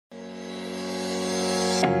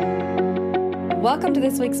Welcome to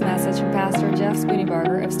this week's message from Pastor Jeff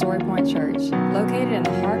Spooneybarger of Story Point Church, located in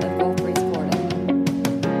the heart of Gulf Breeze, Florida.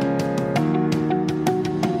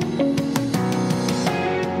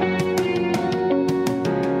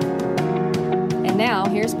 And now,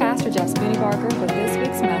 here's Pastor Jeff Spooneybarger with this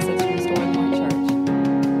week's message from Story Point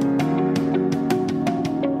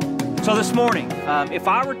Church. So this morning, if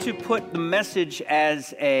I were to put the message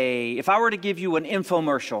if I were to give you an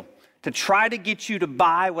infomercial to try to get you to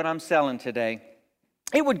buy what I'm selling today,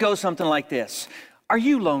 it would go something like this. Are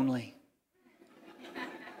you lonely?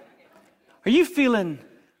 Are you feeling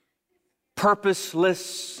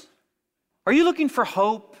purposeless? Are you looking for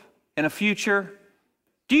hope and a future?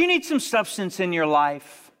 Do you need some substance in your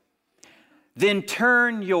life? Then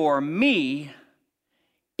turn your me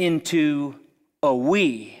into a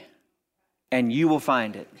we, and you will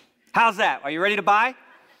find it. How's that? Are you ready to buy?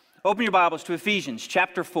 Open your Bibles to Ephesians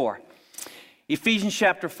chapter 4. Ephesians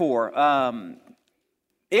chapter 4.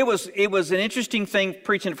 It was an interesting thing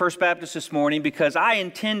preaching at First Baptist this morning because I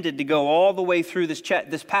intended to go all the way through this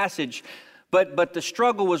passage, but the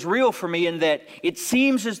struggle was real for me in that it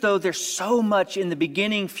seems as though there's so much in the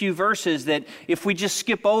beginning few verses that if we just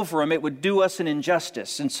skip over them, it would do us an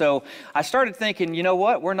injustice. And so I started thinking, you know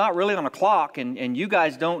what? We're not really on a clock, and you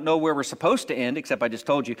guys don't know where we're supposed to end, except I just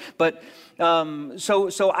told you. But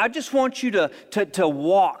so I just want you to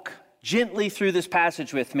walk gently through this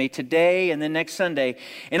passage with me today and then next Sunday.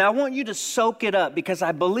 And I want you to soak it up because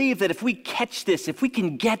I believe that if we catch this, if we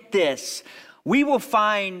can get this, we will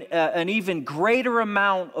find an even greater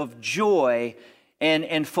amount of joy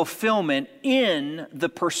and fulfillment in the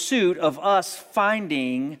pursuit of us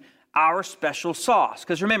finding our special sauce.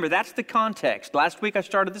 Because remember, that's the context. Last week I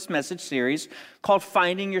started this message series called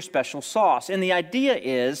Finding Your Special Sauce. And the idea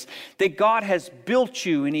is that God has built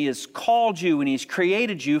you and He has called you and He's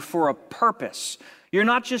created you for a purpose. You're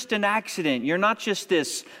not just an accident. You're not just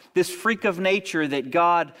this freak of nature that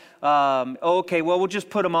God, we'll just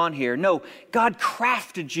put Him on here. No, God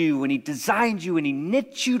crafted you and He designed you and He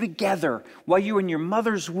knit you together while you were in your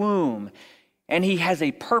mother's womb. And He has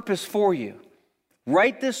a purpose for you.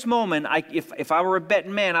 Right this moment, if I were a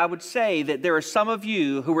betting man, I would say that there are some of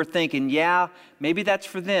you who are thinking, yeah, maybe that's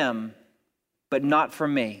for them, but not for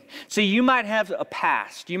me. So you might have a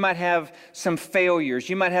past. You might have some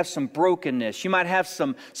failures. You might have some brokenness. You might have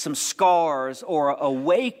some scars or a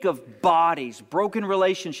wake of bodies, broken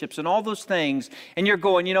relationships, and all those things. And you're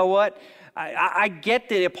going, you know what? I get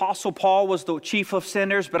that Apostle Paul was the chief of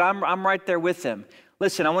sinners, but I'm right there with him.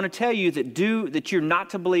 Listen, I want to tell you that you're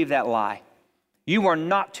not to believe that lie. You are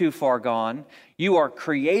not too far gone. You are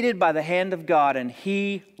created by the hand of God, and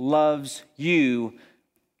He loves you,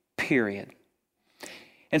 period.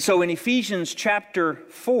 And so in Ephesians chapter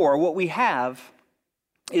 4, what we have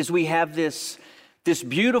is this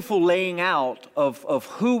beautiful laying out of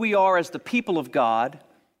who we are as the people of God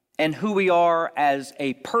and who we are as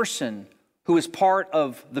a person who is part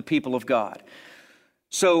of the people of God.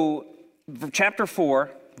 So chapter 4,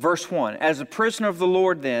 Verse 1, as a prisoner of the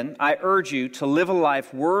Lord then, I urge you to live a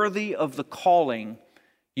life worthy of the calling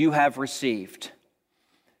you have received.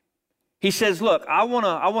 He says, look, I want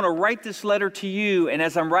to write this letter to you, and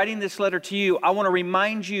as I'm writing this letter to you, I want to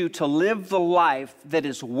remind you to live the life that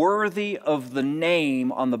is worthy of the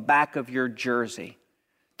name on the back of your jersey.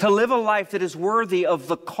 To live a life that is worthy of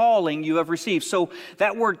the calling you have received. So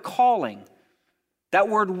that word calling, that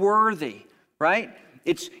word worthy, right?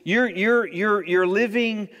 It's you're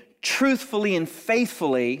living truthfully and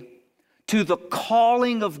faithfully to the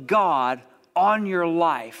calling of God on your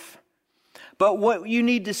life. But what you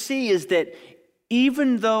need to see is that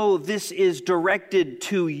even though this is directed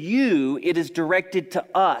to you, it is directed to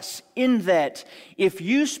us. In that if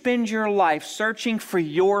you spend your life searching for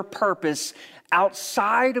your purpose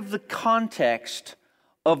outside of the context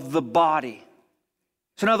of the body.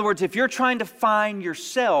 So in other words, if you're trying to find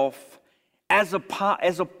yourself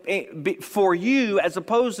for you, as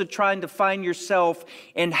opposed to trying to find yourself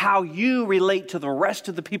and how you relate to the rest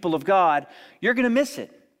of the people of God, you're going to miss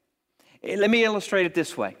it. Let me illustrate it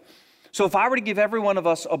this way. So if I were to give every one of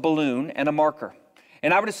us a balloon and a marker,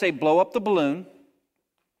 and I were to say, blow up the balloon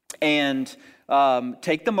and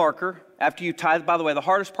take the marker after you tie, by the way, the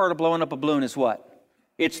hardest part of blowing up a balloon is what?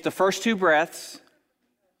 It's the first two breaths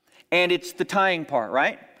and it's the tying part,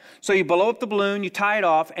 right? So you blow up the balloon, you tie it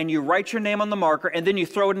off, and you write your name on the marker, and then you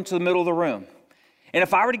throw it into the middle of the room. And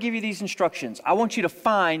if I were to give you these instructions, I want you to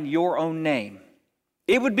find your own name.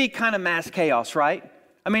 It would be kind of mass chaos, right?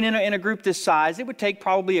 I mean, in a group this size, it would take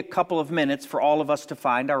probably a couple of minutes for all of us to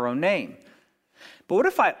find our own name. But what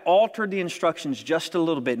if I altered the instructions just a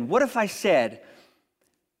little bit? And what if I said,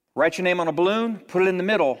 write your name on a balloon, put it in the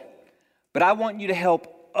middle, but I want you to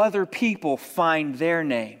help other people find their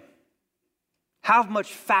name. How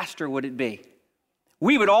much faster would it be?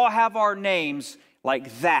 We would all have our names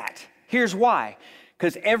like that. Here's why.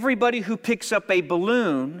 Because everybody who picks up a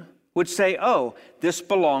balloon would say, oh, this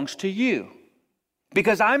belongs to you.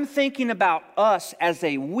 Because I'm thinking about us as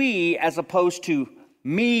a we as opposed to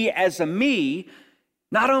me as a me.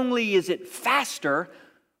 Not only is it faster,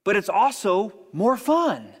 but it's also more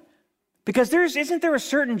fun. Because isn't there a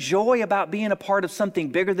certain joy about being a part of something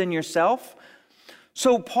bigger than yourself?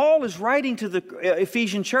 So Paul is writing to the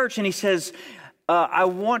Ephesian church and he says,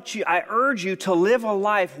 I urge you to live a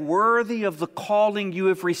life worthy of the calling you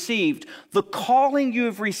have received. The calling you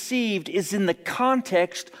have received is in the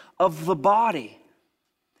context of the body.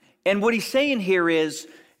 And what he's saying here is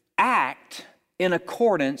act in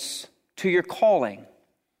accordance to your calling.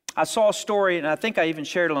 I saw a story, and I think I even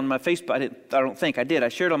shared it on my Facebook. I don't think I did. I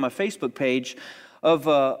shared it on my Facebook page of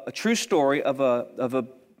a true story of a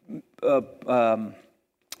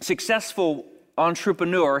successful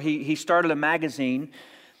entrepreneur. He started a magazine,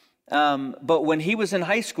 but when he was in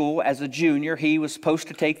high school as a junior, he was supposed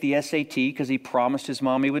to take the SAT because he promised his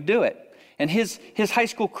mom he would do it. And his high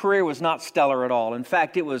school career was not stellar at all. In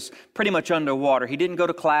fact, it was pretty much underwater. He didn't go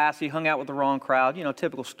to class. He hung out with the wrong crowd. You know,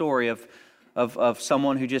 typical story of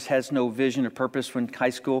someone who just has no vision or purpose when high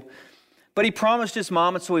school. But he promised his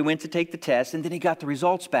mom, and so he went to take the test, and then he got the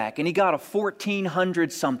results back, and he got a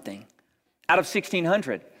 1,400 something out of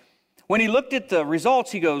 1,600. When he looked at the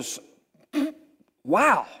results, he goes,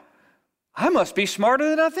 wow, I must be smarter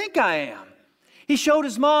than I think I am. He showed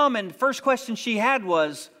his mom, and the first question she had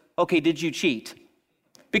was, okay, did you cheat?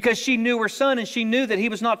 Because she knew her son, and she knew that he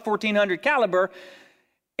was not 1,400 caliber,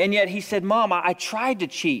 and yet he said, Mom, I tried to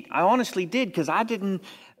cheat. I honestly did, because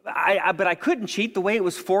but I couldn't cheat the way it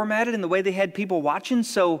was formatted and the way they had people watching,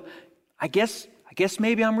 so I guess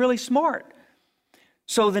maybe I'm really smart.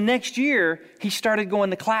 So the next year, he started going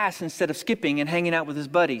to class instead of skipping and hanging out with his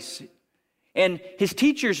buddies. And his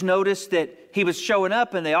teachers noticed that he was showing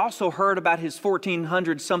up, and they also heard about his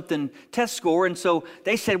 1,400-something test score. And so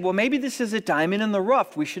they said, well, maybe this is a diamond in the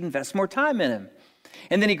rough. We should invest more time in him.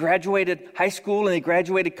 And then he graduated high school, and he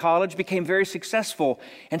graduated college, became very successful.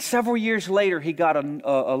 And several years later, he got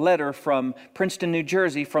a letter from Princeton, New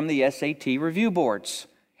Jersey, from the SAT review boards.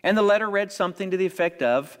 And the letter read something to the effect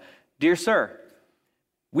of, Dear Sir,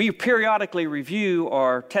 we periodically review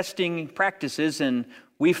our testing practices, and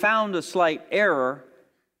we found a slight error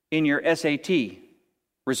in your SAT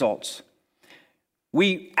results.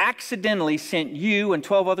 We accidentally sent you and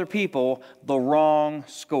 12 other people the wrong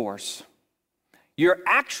scores. Your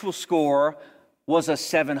actual score was a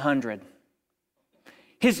 700.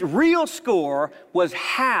 His real score was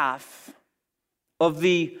half of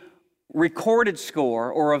the recorded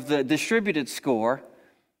score or of the distributed score,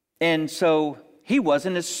 and so he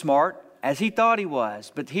wasn't as smart as he thought he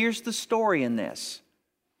was. But here's the story in this.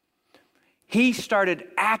 He started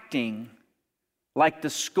acting like the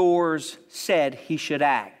scores said he should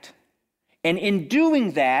act. And in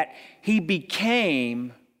doing that, he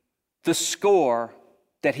became the score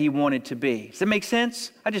that he wanted to be. Does that make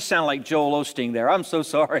sense? I just sound like Joel Osteen there. I'm so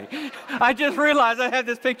sorry. I just realized I had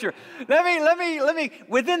this picture. Let me,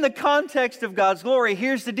 within the context of God's glory,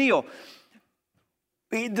 here's the deal.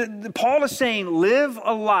 Paul is saying, live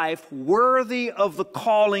a life worthy of the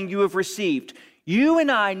calling you have received. You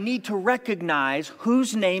and I need to recognize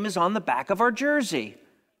whose name is on the back of our jersey.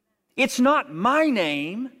 It's not my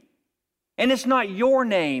name, and it's not your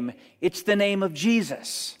name. It's the name of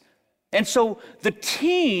Jesus. And so the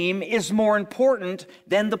team is more important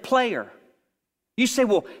than the player. You say,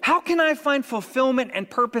 well, how can I find fulfillment and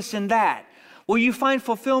purpose in that? Well, you find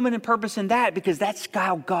fulfillment and purpose in that because that's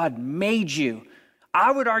how God made you. I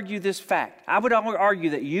would argue this fact. I would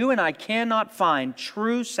argue that you and I cannot find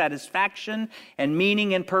true satisfaction and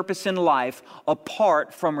meaning and purpose in life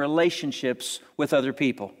apart from relationships with other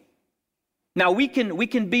people. Now, we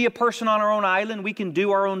can be a person on our own island. We can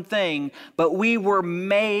do our own thing, but we were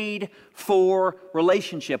made for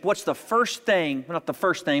relationship. What's the first thing? Not the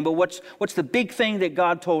first thing, but what's the big thing that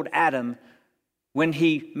God told Adam when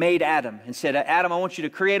he made Adam and said, Adam, I want you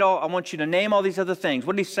to name all these other things.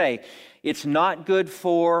 What did he say? It's not good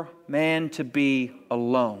for man to be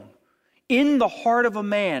alone. In the heart of a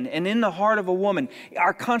man and in the heart of a woman,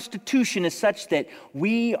 our constitution is such that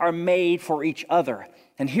we are made for each other.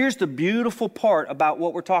 And here's the beautiful part about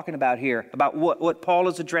what we're talking about here, about what Paul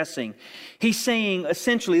is addressing. He's saying,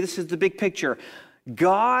 essentially, this is the big picture.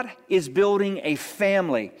 God is building a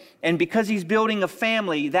family, and because He's building a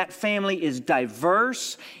family, that family is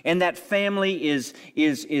diverse, and that family is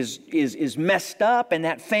messed up, and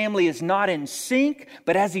that family is not in sync.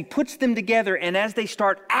 But as He puts them together, and as they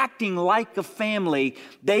start acting like a family,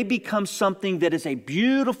 they become something that is a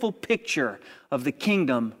beautiful picture of the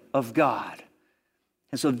kingdom of God.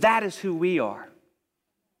 And so that is who we are.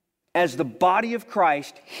 As the body of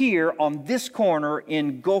Christ here on this corner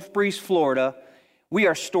in Gulf Breeze, Florida, we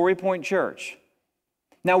are Story Point Church.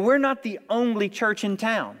 Now, we're not the only church in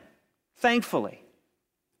town, thankfully.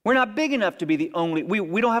 We're not big enough to be the only,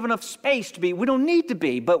 we don't have enough space to be, we don't need to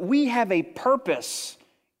be, but we have a purpose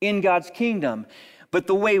in God's kingdom. But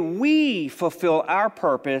the way we fulfill our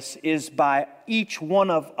purpose is by each one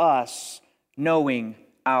of us knowing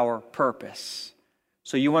our purpose.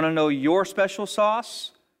 So you want to know your special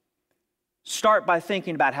sauce? Start by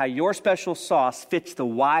thinking about how your special sauce fits the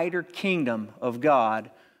wider kingdom of God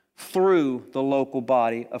through the local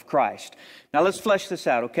body of Christ. Now let's flesh this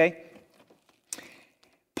out, okay?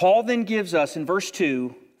 Paul then gives us in verse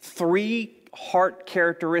 2 3 heart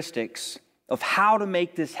characteristics of how to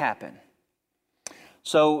make this happen.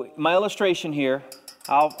 So my illustration here,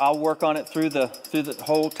 I'll work on it through the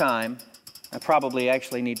whole time. I probably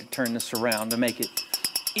actually need to turn this around to make it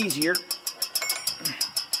easier.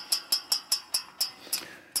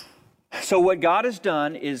 So what God has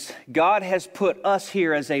done is God has put us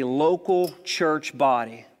here as a local church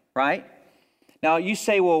body, right? Now you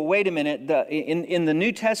say, well, wait a minute. In the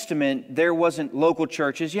New Testament, there wasn't local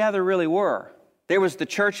churches. Yeah, there really were. There was the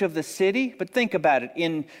church of the city, but think about it.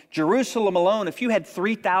 In Jerusalem alone, if you had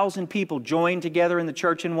 3,000 people join together in the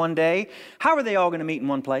church in one day, how are they all going to meet in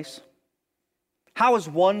one place? How is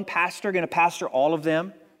one pastor going to pastor all of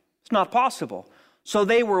them? It's not possible. So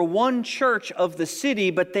they were one church of the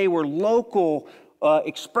city, but they were local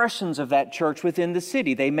expressions of that church within the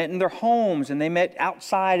city. They met in their homes, and they met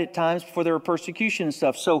outside at times before there were persecution and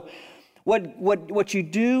stuff. So what you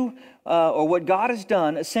do, or what God has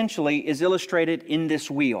done, essentially, is illustrated in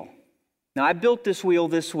this wheel. Now, I built this wheel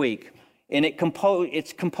this week, and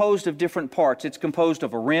it's composed of different parts. It's composed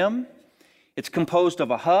of a rim, it's composed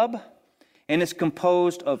of a hub, and it's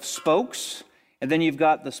composed of spokes. And then you've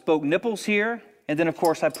got the spoke nipples here. And then, of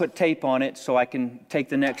course, I put tape on it so I can take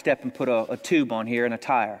the next step and put a tube on here and a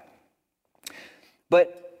tire.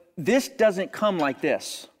 But this doesn't come like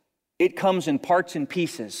this. It comes in parts and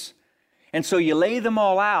pieces. And so you lay them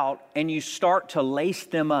all out and you start to lace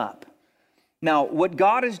them up. Now, what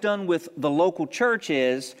God has done with the local church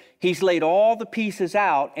is He's laid all the pieces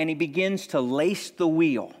out and He begins to lace the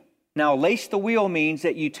wheel. Now, lace the wheel means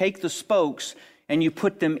that you take the spokes and you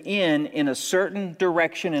put them in a certain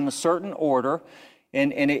direction, in a certain order,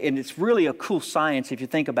 and it's really a cool science if you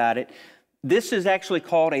think about it. This is actually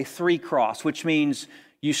called a 3-cross, which means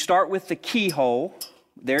you start with the keyhole.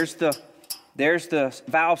 There's the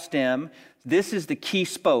valve stem. This is the key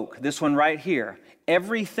spoke, this one right here.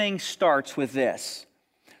 Everything starts with this.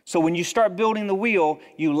 So when you start building the wheel,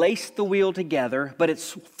 you lace the wheel together, but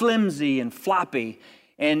it's flimsy and floppy.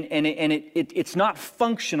 And it's not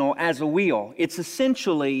functional as a wheel. It's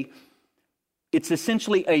essentially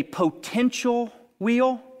a potential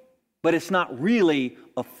wheel, but it's not really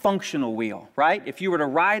a functional wheel, right? If you were to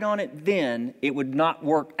ride on it then, it would not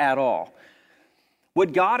work at all.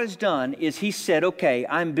 What God has done is He said, okay,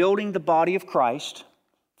 I'm building the body of Christ.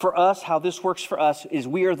 For us, how this works for us is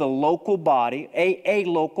we are the local body, a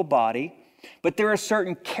local body, but there are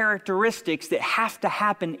certain characteristics that have to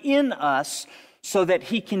happen in us so that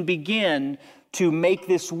He can begin to make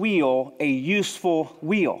this wheel a useful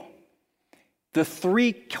wheel. The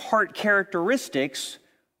 3 heart characteristics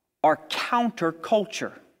are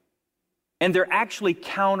counterculture, and they're actually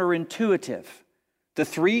counterintuitive. The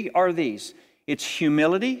 3 are these. It's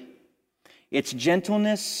humility, it's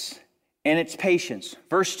gentleness, and it's patience.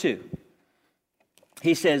 Verse 2,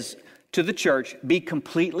 he says to the church, be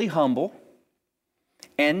completely humble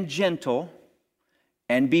and gentle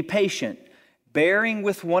and be patient, bearing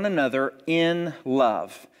with one another in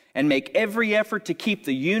love, and make every effort to keep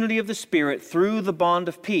the unity of the Spirit through the bond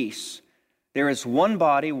of peace. There is one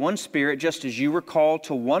body, one Spirit, just as you were called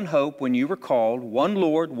to one hope when you were called, one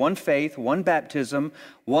Lord, one faith, one baptism,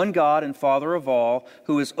 one God and Father of all,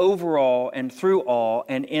 who is over all and through all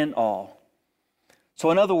and in all.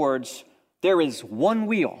 So in other words, there is one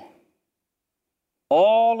wheel.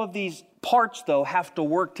 All of these parts, though, have to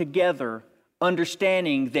work together,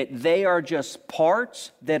 understanding that they are just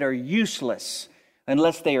parts that are useless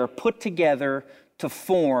unless they are put together to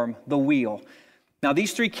form the wheel. Now,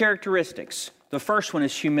 these 3 characteristics, the first one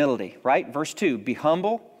is humility, right? Verse 2, be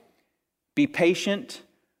humble, be patient,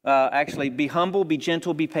 Actually, be humble, be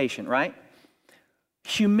gentle, be patient, right?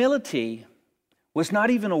 Humility was not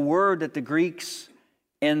even a word that the Greeks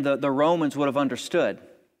and the Romans would have understood.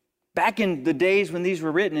 Back in the days when these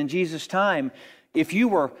were written in Jesus' time, if you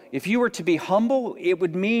were to be humble, it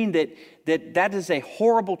would mean that is a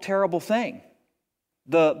horrible, terrible thing.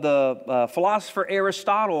 The philosopher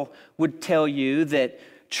Aristotle would tell you that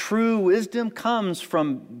true wisdom comes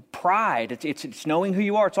from pride. It's knowing who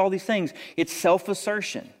you are. It's all these things. It's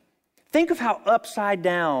self-assertion. Think of how upside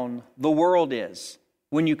down the world is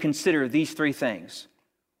when you consider these three things.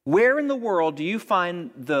 Where in the world do you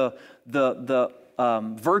find the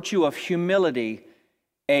virtue of humility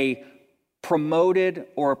a promoted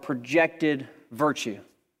or a projected virtue?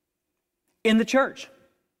 In the church,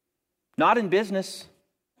 not in business.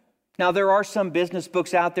 Now, there are some business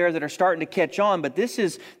books out there that are starting to catch on, but this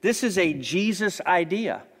is a Jesus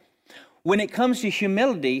idea. When it comes to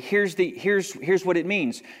humility, here's what it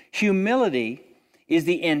means. Humility is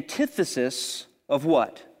the antithesis of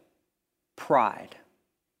what? Pride.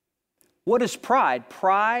 What is pride?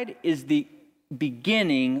 Pride is the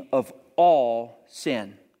beginning of all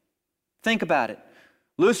sin. Think about it.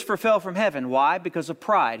 Lucifer fell from heaven. Why? Because of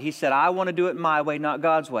pride. He said, I want to do it my way, not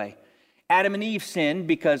God's way. Adam and Eve sinned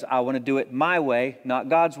because I want to do it my way, not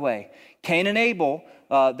God's way. Cain and Abel,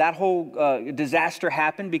 that whole disaster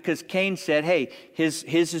happened because Cain said, hey, his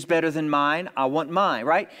is better than mine. I want mine,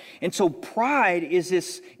 right? And so pride is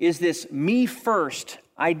this me first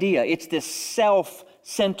idea. It's this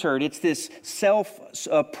self-centered. It's this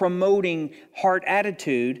self-promoting heart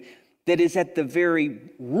attitude that is at the very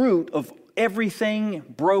root of everything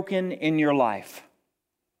broken in your life.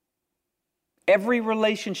 Every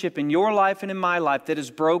relationship in your life and in my life that is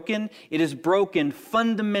broken, it is broken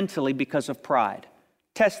fundamentally because of pride.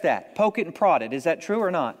 Test that. Poke it and prod it. Is that true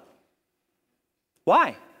or not?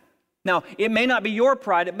 Why? Now, it may not be your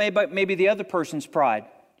pride. It may be the other person's pride.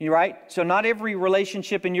 You right? So not every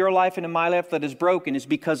relationship in your life and in my life that is broken is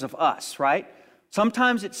because of us, right?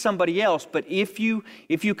 Sometimes it's somebody else, but if you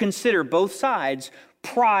consider both sides,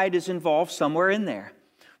 pride is involved somewhere in there.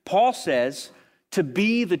 Paul says, to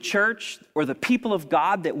be the church or the people of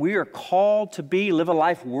God that we are called to be, live a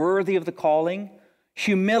life worthy of the calling,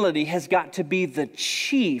 humility has got to be the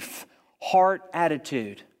chief heart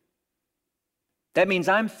attitude. That means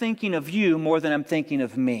I'm thinking of you more than I'm thinking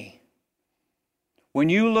of me. When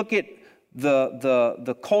you look at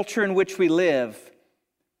the culture in which we live,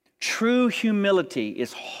 true humility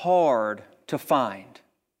is hard to find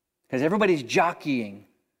because everybody's jockeying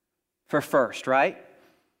for first, right?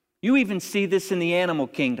 You even see this in the animal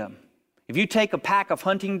kingdom. If you take a pack of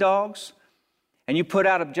hunting dogs and you put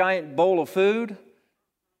out a giant bowl of food,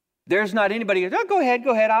 there's not anybody who goes, oh, go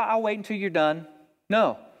ahead, I'll wait until you're done.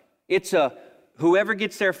 No, it's whoever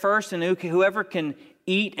gets there first and whoever can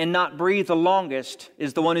eat and not breathe the longest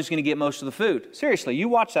is the one who's going to get most of the food. Seriously, you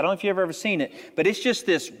watch that. I don't know if you've ever seen it, but it's just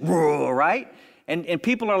this roar, right? And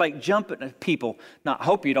people are like jumping at people. Now, I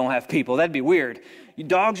hope you don't have people. That'd be weird.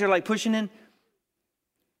 Dogs are like pushing in.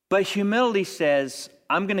 But humility says,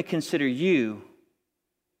 I'm going to consider you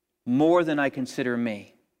more than I consider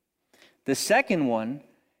me. The second one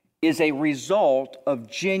is a result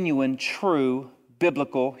of genuine, true,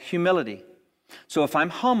 biblical humility. So if I'm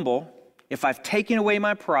humble, if I've taken away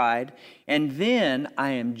my pride, and then I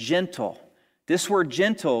am gentle. This word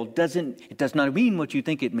gentle does not mean what you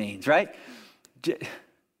think it means, right?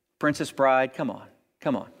 Princess Bride, come on.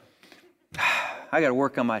 I got to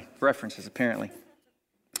work on my references, apparently.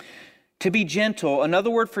 To be gentle,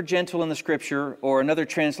 another word for gentle in the scripture, or another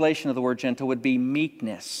translation of the word gentle, would be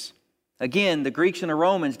meekness. Again, the Greeks and the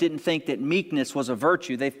Romans didn't think that meekness was a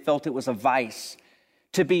virtue. They felt it was a vice.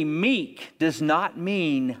 To be meek does not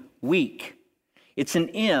mean weak. It's an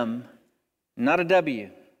M, not a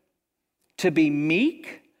W. To be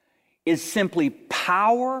meek is simply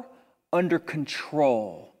power under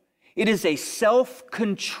control. It is a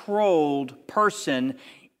self-controlled person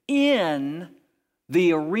in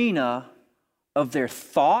the arena of their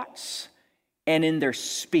thoughts and in their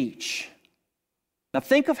speech. Now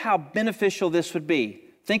think of how beneficial this would be.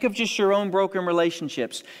 Think of just your own broken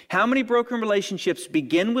relationships. How many broken relationships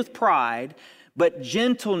begin with pride, but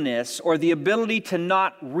gentleness or the ability to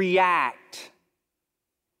not react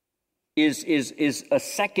is a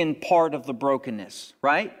second part of the brokenness,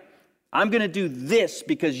 right? I'm going to do this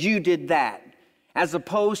because you did that, as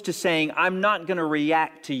opposed to saying, I'm not going to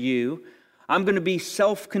react to you. I'm going to be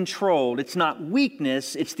self-controlled. It's not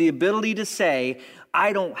weakness. It's the ability to say,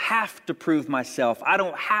 I don't have to prove myself. I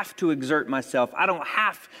don't have to exert myself. I don't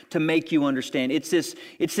have to make you understand. It's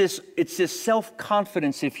this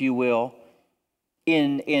self-confidence, if you will,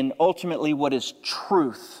 in ultimately what is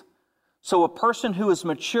truth. So a person who is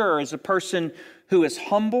mature is a person who is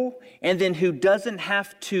humble and then who doesn't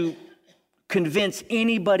have to convince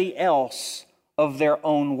anybody else of their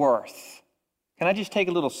own worth. Can I just take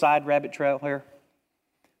a little side rabbit trail here?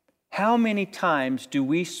 How many times do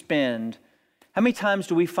we find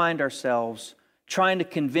ourselves trying to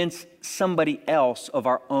convince somebody else of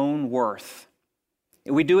our own worth?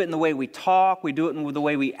 We do it in the way we talk, we do it in the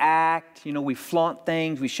way we act, we flaunt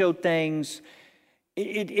things, we show things.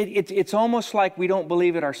 It's almost like we don't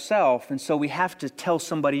believe it ourselves, and so we have to tell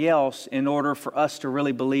somebody else in order for us to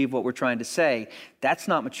really believe what we're trying to say. That's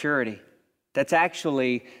not maturity. That's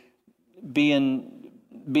actually being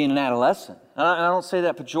an adolescent. I don't say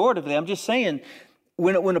that pejoratively. I'm just saying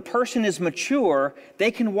when a person is mature, they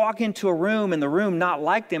can walk into a room and the room not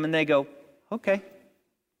like them, and they go, okay.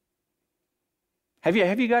 Have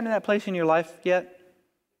you gotten to that place in your life yet?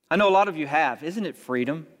 I know a lot of you have. Isn't it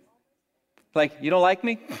freedom? Like, you don't like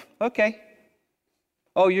me? Okay.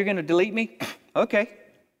 Oh, you're going to delete me? Okay.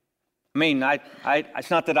 I mean,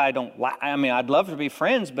 it's not that I don't like, I'd love to be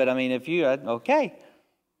friends, but okay.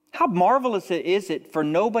 How marvelous is it for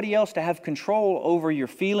nobody else to have control over your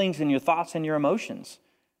feelings and your thoughts and your emotions?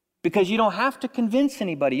 Because you don't have to convince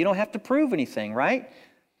anybody. You don't have to prove anything, right?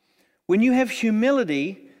 When you have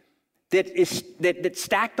humility, that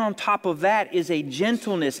stacked on top of that is a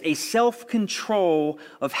gentleness, a self-control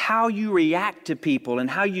of how you react to people and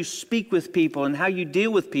how you speak with people and how you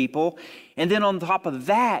deal with people. And then on top of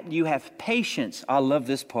that, you have patience. I love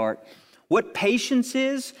this part. What patience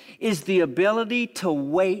is the ability to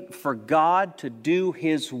wait for God to do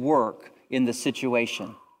His work in the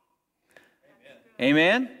situation.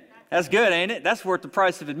 Amen? That's good, ain't it? That's worth the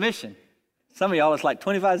price of admission. Some of y'all, it's like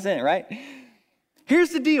 25 cents, right? Here's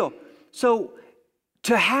the deal. So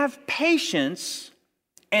to have patience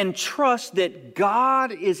and trust that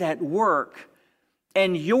God is at work,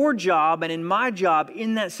 and your job and in my job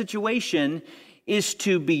in that situation is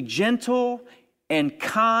to be gentle and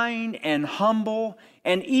kind and humble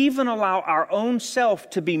and even allow our own self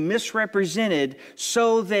to be misrepresented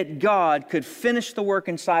so that God could finish the work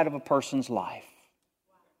inside of a person's life.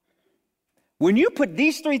 When you put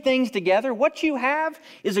these three things together, what you have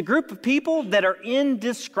is a group of people that are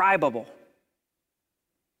indescribable.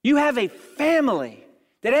 You have a family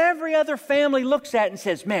that every other family looks at and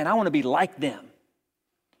says, man, I want to be like them.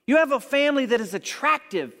 You have a family that is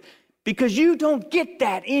attractive because you don't get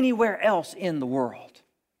that anywhere else in the world.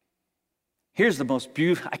 Here's the most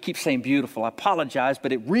beautiful, I keep saying beautiful, I apologize,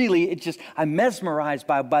 but I'm mesmerized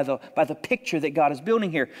by the picture that God is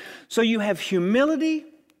building here. So you have humility,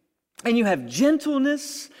 and you have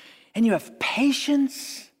gentleness, and you have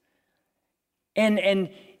patience, and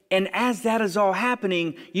as that is all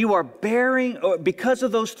happening, you are bearing, because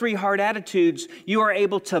of those three hard attitudes, you are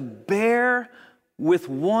able to bear with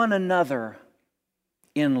one another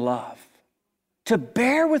in love. To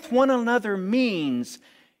bear with one another means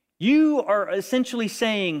you are essentially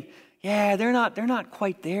saying, yeah, they're not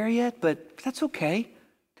quite there yet, but that's okay.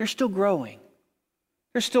 They're still growing.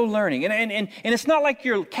 They're still learning. And it's not like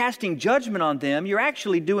you're casting judgment on them. You're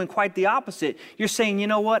actually doing quite the opposite. You're saying, you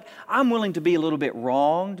know what? I'm willing to be a little bit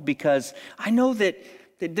wronged because I know that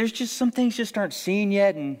there's just some things just aren't seen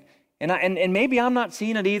yet. And maybe I'm not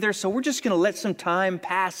seeing it either. So we're just going to let some time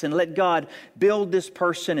pass and let God build this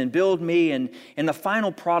person and build me. And the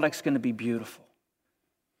final product's going to be beautiful.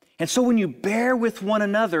 And so when you bear with one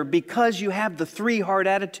another, because you have the three hard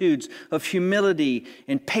attitudes of humility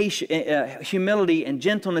and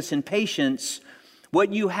gentleness and patience,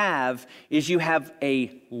 what you have is you have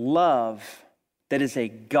a love that is a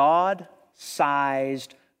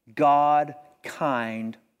God-sized, God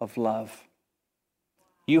kind of love.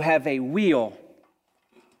 You have a wheel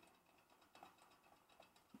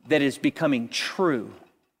that is becoming true,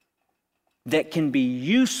 that can be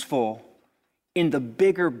useful in the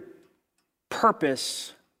bigger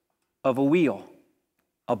purpose of a wheel,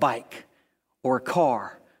 a bike, or a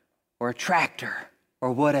car, or a tractor,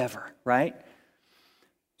 or whatever, right?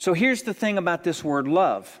 So here's the thing about this word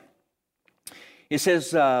love. It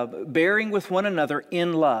says, bearing with one another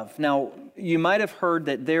in love. Now, you might have heard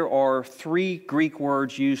that there are 3 Greek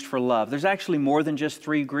words used for love. There's actually more than just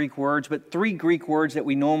 3 Greek words, but 3 Greek words that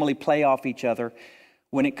we normally play off each other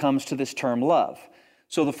when it comes to this term love.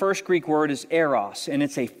 So the first Greek word is eros, and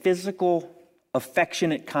it's a physical,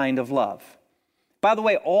 affectionate kind of love. By the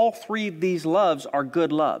way, all 3 of these loves are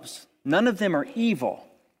good loves. None of them are evil,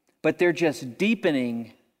 but they're just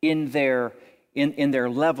deepening in their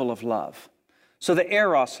level of love. So the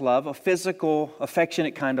eros love, a physical,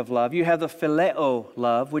 affectionate kind of love. You have the phileo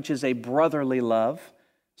love, which is a brotherly love.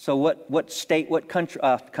 So what state, what country?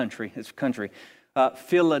 It's country.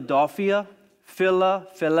 Philadelphia,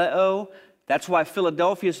 Phileo. That's why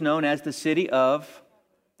Philadelphia is known as the city of,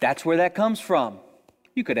 that's where that comes from.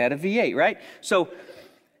 You could add a V8, right? So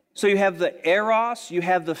you have the eros, you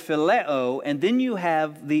have the phileo, and then you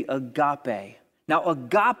have the agape. Now,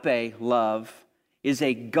 agape love is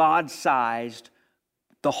a God-sized,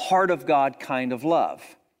 the heart of God kind of love.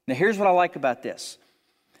 Now, here's what I like about this.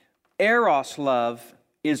 Eros love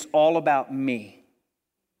is all about me.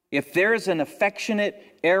 If there is an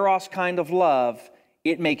affectionate eros kind of love,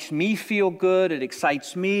 it makes me feel good, it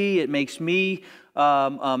excites me, it makes me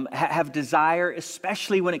have desire,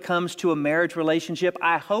 especially when it comes to a marriage relationship.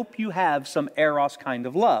 I hope you have some eros kind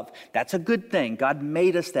of love. That's a good thing. God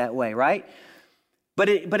made us that way, right? But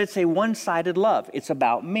it's a one-sided love. It's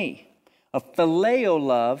about me. A phileo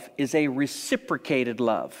love is a reciprocated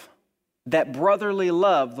love. That brotherly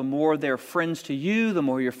love, the more they're friends to you, the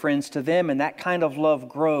more you're friends to them, and that kind of love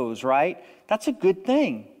grows, right? That's a good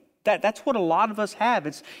thing. That's what a lot of us have.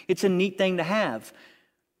 It's a neat thing to have.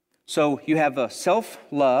 So you have a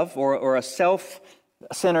self-love or a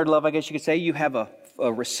self-centered love, I guess you could say. You have a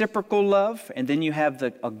reciprocal love, and then you have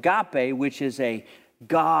the agape, which is a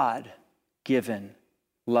God-given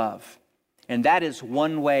love. And that is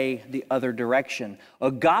one way the other direction.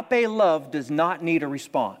 Agape love does not need a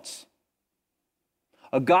response.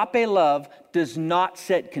 Agape love does not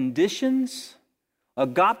set conditions.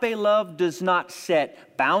 Agape love does not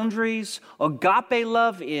set boundaries. Agape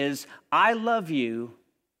love is, I love you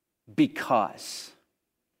because.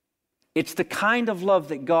 It's the kind of love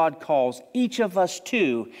that God calls each of us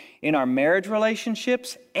to in our marriage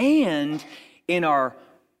relationships and in our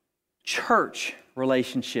church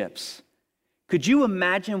relationships. Could you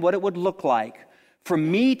imagine what it would look like for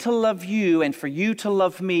me to love you and for you to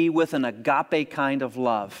love me with an agape kind of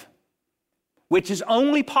love, which is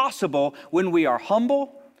only possible when we are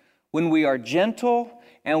humble, when we are gentle,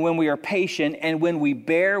 and when we are patient, and when we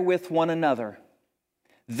bear with one another?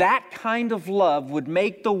 That kind of love would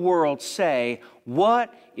make the world say,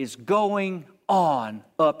 what is going on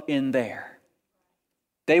up in there?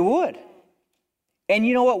 They would. And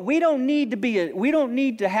you know what? We don't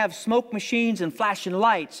need to have smoke machines and flashing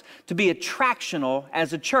lights to be attractional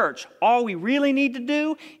as a church. All we really need to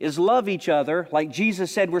do is love each other like Jesus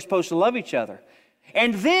said we're supposed to love each other.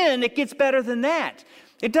 And then it gets better than that.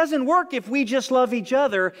 It doesn't work if we just love each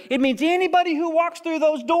other. It means anybody who walks through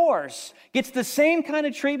those doors gets the same kind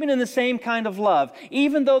of treatment and the same kind of love,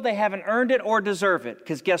 even though they haven't earned it or deserve it.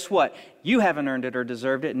 Because guess what? You haven't earned it or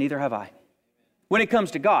deserved it, and neither have I. When it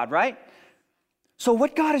comes to God, right? So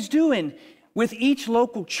what God is doing with each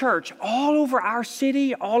local church all over our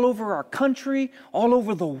city, all over our country, all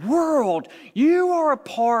over the world, you are a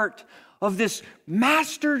part of this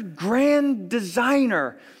master grand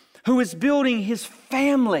designer who is building his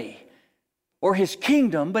family or his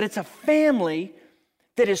kingdom, but it's a family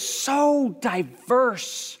that is so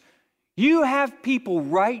diverse. You have people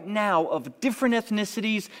right now of different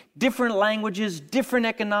ethnicities, different languages, different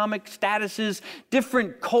economic statuses,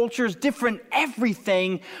 different cultures, different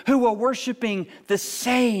everything, who are worshiping the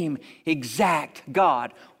same exact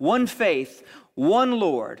God. One faith, one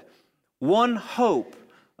Lord, one hope,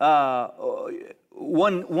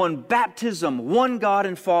 one baptism, one God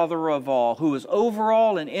and Father of all, who is over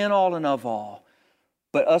all and in all and of all.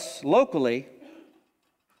 But us locally,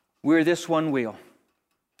 we're this one wheel.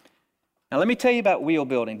 Now let me tell you about wheel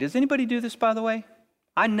building. Does anybody do this, by the way?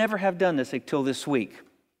 I never have done this until this week.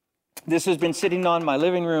 This has been sitting on my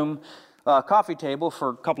living room coffee table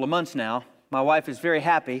for a couple of months now. My wife is very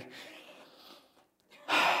happy.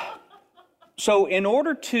 So in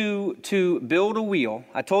order to build a wheel,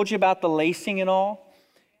 I told you about the lacing and all.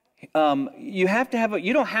 You have to have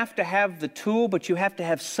you don't have to have the tool, but you have to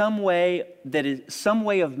have some way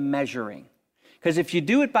of measuring. Because if you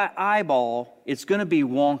do it by eyeball, it's going to be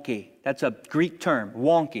wonky. That's a Greek term,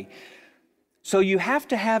 wonky. So you have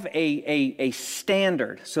to have a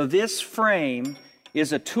standard. So this frame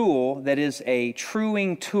is a tool that is a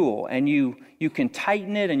truing tool, and you can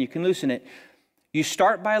tighten it and you can loosen it. You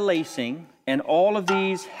start by lacing, and all of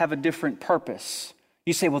these have a different purpose.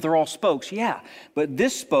 You say, well, they're all spokes. Yeah, but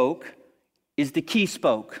this spoke is the key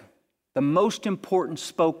spoke, the most important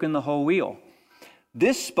spoke in the whole wheel.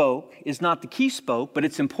 This spoke is not the key spoke, but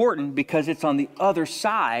it's important because it's on the other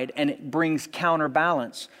side and it brings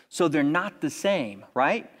counterbalance. So they're not the same,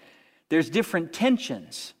 right? There's different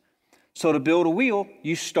tensions. So to build a wheel,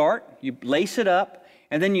 you start, you lace it up,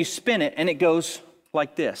 and then you spin it, and it goes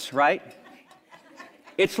like this, right?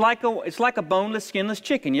 It's like a boneless, skinless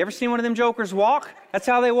chicken. You ever seen one of them jokers walk? That's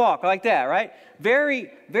how they walk, like that, right? Very,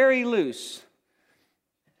 very loose.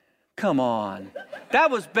 Come on. That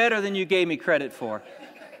was better than you gave me credit for.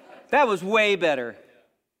 That was way better.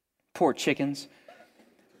 Poor chickens.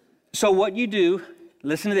 So what you do,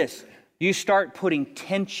 listen to this. You start putting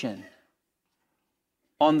tension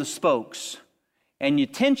on the spokes. And your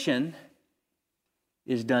tension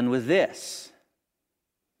is done with this.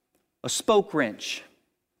 A spoke wrench.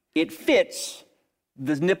 It fits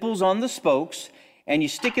the nipples on the spokes, and you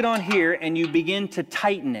stick it on here, and you begin to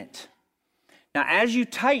tighten it. Now, as you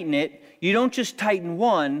tighten it, you don't just tighten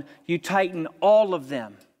one, you tighten all of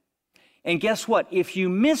them. And guess what? If you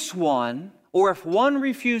miss one, or if one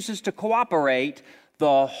refuses to cooperate,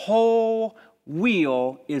 the whole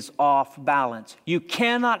wheel is off balance. You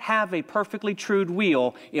cannot have a perfectly trued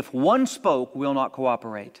wheel if one spoke will not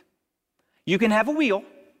cooperate. You can have a wheel.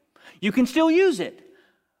 You can still use it.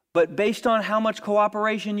 But based on how much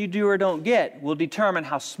cooperation you do or don't get will determine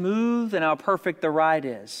how smooth and how perfect the ride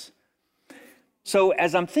is. So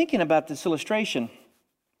as I'm thinking about this illustration,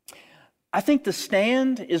 I think the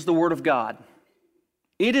stand is the Word of God.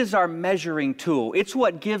 It is our measuring tool. It's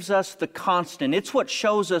what gives us the constant. It's what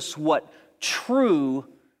shows us what true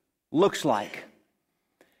looks like.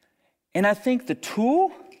 And I think the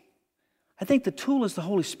tool is the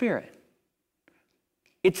Holy Spirit.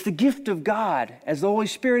 It's the gift of God as the Holy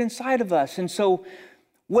Spirit inside of us. And so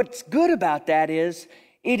what's good about that is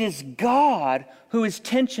it is God who is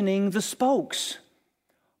tensioning the spokes.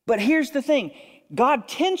 But here's the thing. God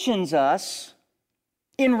tensions us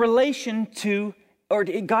in relation to, or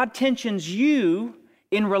God tensions you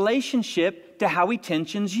in relationship to how He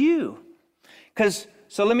tensions you.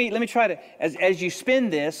 So let me try to, as you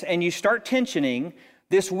spin this and you start tensioning,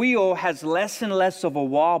 this wheel has less and less of a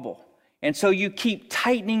wobble. And so you keep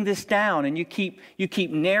tightening this down and you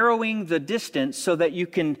keep narrowing the distance so that you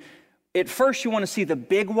can, at first you want to see the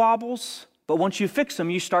big wobbles, but once you fix them,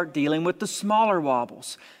 you start dealing with the smaller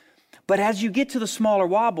wobbles. But as you get to the smaller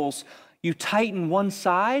wobbles, you tighten one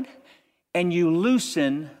side and you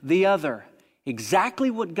loosen the other.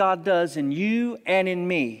 Exactly what God does in you and in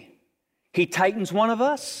me. He tightens one of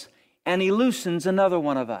us and He loosens another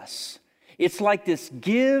one of us. It's like this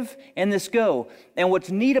give and this go. And what's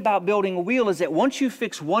neat about building a wheel is that once you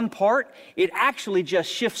fix one part, it actually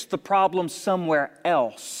just shifts the problem somewhere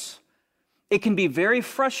else. It can be very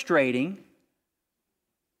frustrating,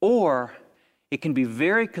 or it can be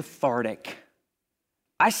very cathartic.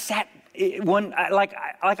 I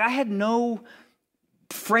had no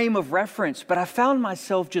frame of reference, but I found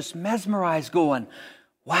myself just mesmerized going,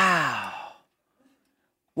 wow,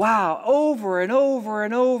 over and over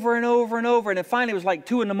and over and over and over. And it finally was like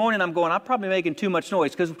 2 a.m. I'm going, I'm probably making too much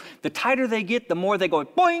noise, because the tighter they get, the more they go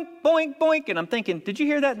boink, boink, boink. And I'm thinking, did you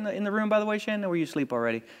hear that in the room, by the way, Shannon? Or were you asleep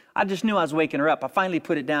already? I just knew I was waking her up. I finally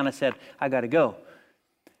put it down. I said, I got to go.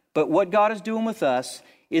 But what God is doing with us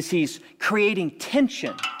is He's creating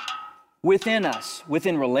tension within us,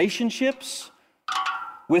 within relationships,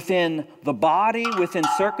 within the body, within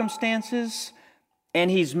circumstances.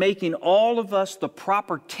 And He's making all of us the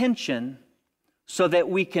proper tension so that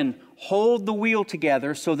we can hold the wheel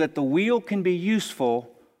together, so that the wheel can be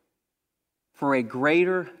useful for a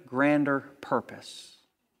greater, grander purpose.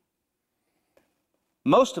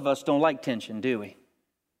 Most of us don't like tension, do we?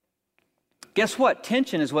 Guess what?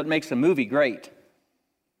 Tension is what makes a movie great.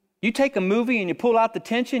 You take a movie and you pull out the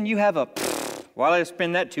tension, you have well, I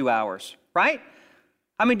spend that 2 hours, right?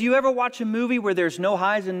 I mean, do you ever watch a movie where there's no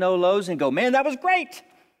highs and no lows and go, man, that was great?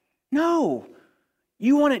 No.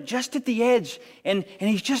 You want it just at the edge, and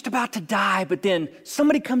he's just about to die, but then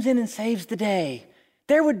somebody comes in and saves the day.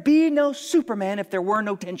 There would be no Superman if there were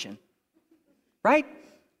no tension, right?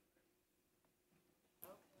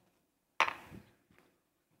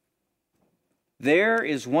 There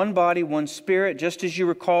is one body, one Spirit, just as you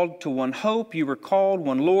were called to one hope, you were called,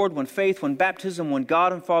 one Lord, one faith, one baptism, one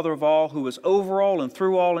God and Father of all, who is over all and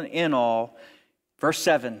through all and in all. Verse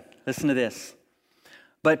 7, listen to this.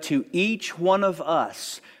 But to each one of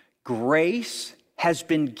us, grace has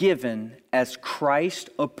been given as Christ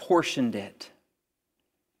apportioned it.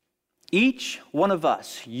 Each one of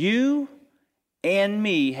us, you and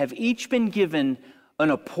me, have each been given an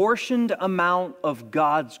apportioned amount of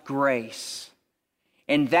God's grace.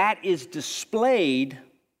 And that is displayed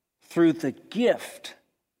through the gift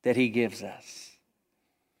that He gives us.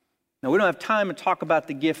 Now, we don't have time to talk about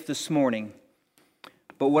the gift this morning,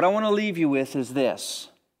 but what I want to leave you with is this.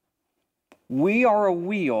 We are a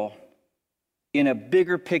wheel in a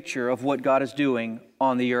bigger picture of what God is doing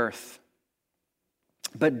on the earth.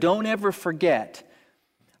 But don't ever forget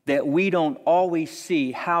that we don't always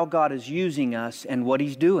see how God is using us and what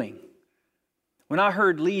He's doing. When I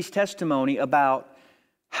heard Lee's testimony about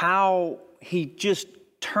how he just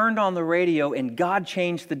turned on the radio and God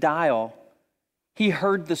changed the dial. He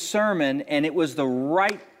heard the sermon and it was the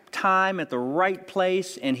right time at the right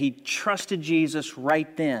place, and he trusted Jesus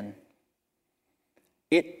right then.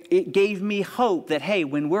 It gave me hope that, hey,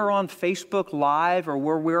 when we're on Facebook Live or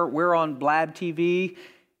we're on Blab TV,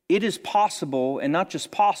 it is possible, and not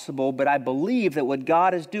just possible, but I believe that what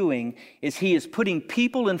God is doing is He is putting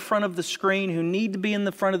people in front of the screen who need to be in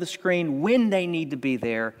the front of the screen when they need to be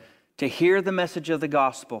there to hear the message of the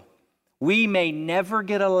gospel. We may never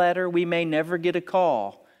get a letter, we may never get a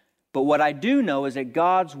call, but what I do know is that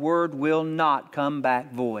God's word will not come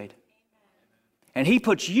back void. And He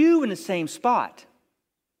puts you in the same spot.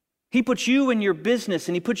 He puts you in your business,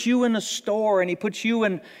 and He puts you in a store, and He puts you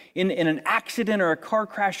in an accident or a car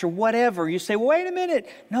crash or whatever. You say, well, wait a minute.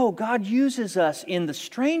 No, God uses us in the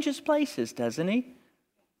strangest places, doesn't He?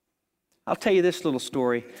 I'll tell you this little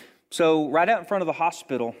story. So right out in front of the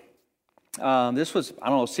hospital, this was,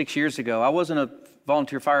 6 years ago. I wasn't a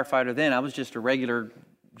volunteer firefighter then. I was just a regular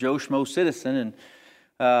Joe Schmo citizen,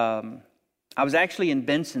 and I was actually in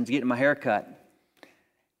Benson's getting my hair cut.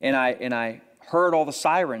 And I heard all the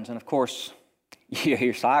sirens, and of course, you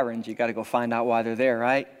hear sirens, you got to go find out why they're there,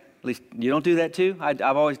 right? At least you don't do that too? I've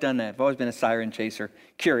always done that. I've always been a siren chaser.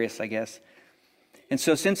 Curious, I guess. And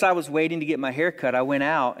so since I was waiting to get my hair cut, I went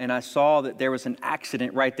out and I saw that there was an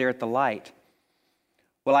accident right there at the light.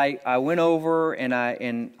 Well, I went over and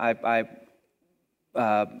I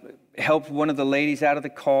helped one of the ladies out of the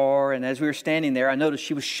car, and as we were standing there, I noticed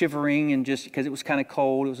she was shivering, and just because it was kind of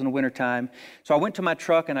cold, it was in the wintertime. So I went to my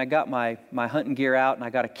truck and I got my hunting gear out, and I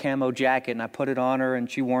got a camo jacket and I put it on her, and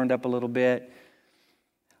she warmed up a little bit.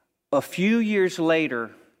 A few years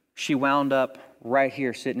later, she wound up right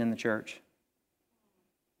here sitting in the church.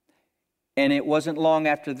 And it wasn't long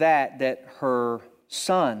after that her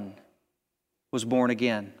son was born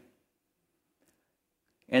again.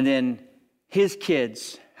 And then his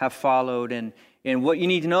kids have followed, and what you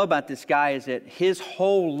need to know about this guy is that his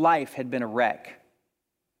whole life had been a wreck.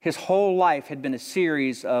 His whole life had been a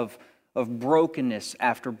series of brokenness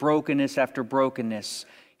after brokenness after brokenness.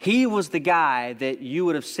 He was the guy that you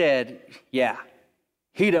would have said, yeah,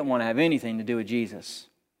 he doesn't want to have anything to do with Jesus.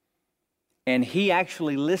 And he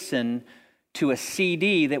actually listened to a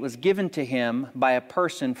CD that was given to him by a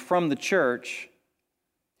person from the church.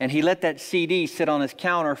 And he let that CD sit on his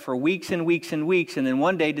counter for weeks and weeks and weeks, and then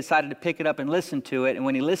one day decided to pick it up and listen to it. And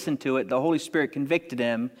when he listened to it, the Holy Spirit convicted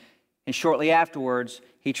him, and shortly afterwards,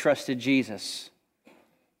 he trusted Jesus.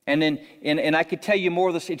 And then, and I could tell you more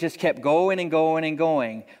of this, it just kept going and going and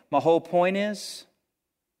going. My whole point is,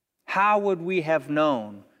 how would we have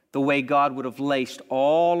known the way God would have laced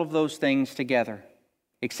all of those things together?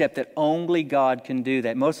 Except that only God can do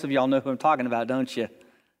that. Most of y'all know who I'm talking about, don't you?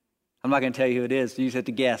 I'm not going to tell you who it is. You just have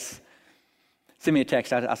to guess. Send me a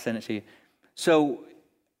text. I'll send it to you. So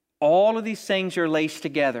all of these things are laced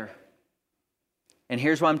together. And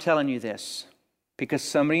here's why I'm telling you this. Because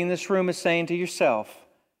somebody in this room is saying to yourself,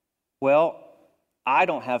 well, I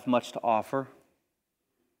don't have much to offer.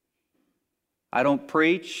 I don't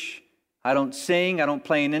preach. I don't sing. I don't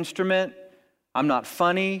play an instrument. I'm not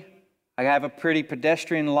funny. I have a pretty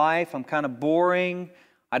pedestrian life. I'm kind of boring.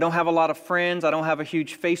 I don't have a lot of friends. I don't have a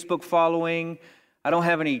huge Facebook following. I don't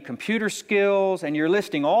have any computer skills. And you're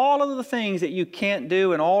listing all of the things that you can't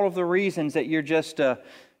do and all of the reasons that you're just a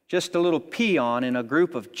little peon in a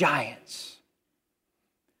group of giants.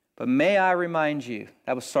 But may I remind you,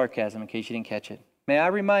 that was sarcasm in case you didn't catch it. May I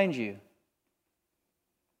remind you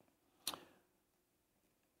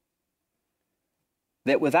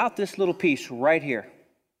that without this little piece right here,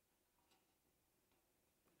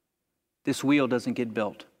 this wheel doesn't get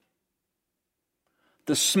built.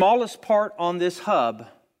 The smallest part on this hub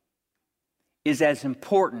is as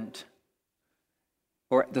important,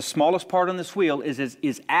 or the smallest part on this wheel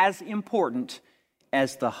is as important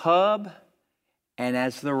as the hub and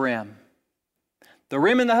as the rim. The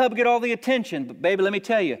rim and the hub get all the attention, but baby, let me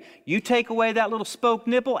tell you, you take away that little spoke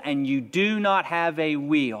nipple and you do not have a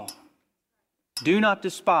wheel. Do not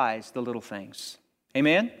despise the little things.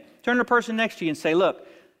 Amen? Turn to the person next to you and say, look,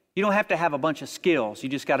 you don't have to have a bunch of skills. You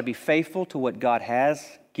just got to be faithful to what God has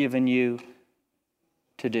given you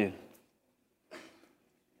to do.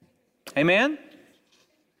 Amen?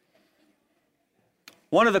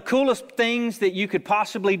 One of the coolest things that you could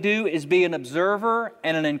possibly do is be an observer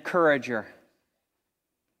and an encourager.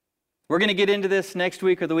 We're going to get into this next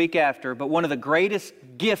week or the week after, but one of the greatest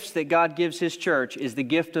gifts that God gives His church is the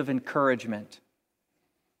gift of encouragement.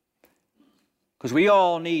 Because we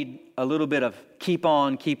all need a little bit of keep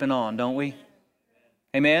on keeping on, don't we?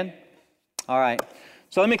 Amen? All right.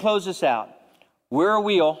 So let me close this out. We're a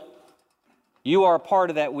wheel. You are a part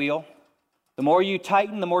of that wheel. The more you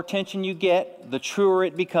tighten, the more tension you get, the truer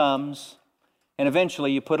it becomes, and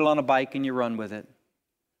eventually you put it on a bike and you run with it.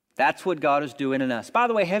 That's what God is doing in us. By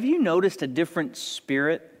the way, have you noticed a different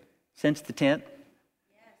spirit since the tent?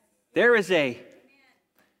 There is a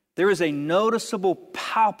noticeable,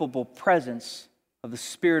 palpable presence of the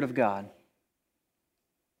Spirit of God.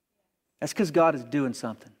 That's because God is doing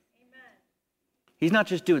something. He's not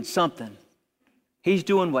just doing something. He's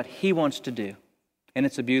doing what He wants to do. And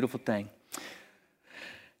it's a beautiful thing.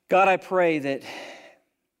 God, I pray that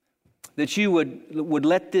you would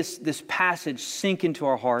let this passage sink into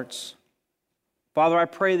our hearts. Father, I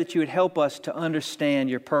pray that you would help us to understand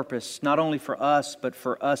your purpose, not only for us, but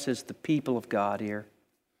for us as the people of God here.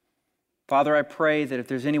 Father, I pray that if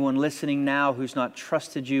there's anyone listening now who's not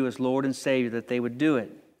trusted you as Lord and Savior, that they would do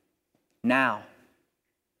it now.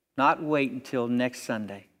 Not wait until next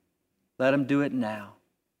Sunday. Let them do it now.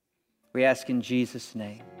 We ask in Jesus'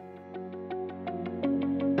 name.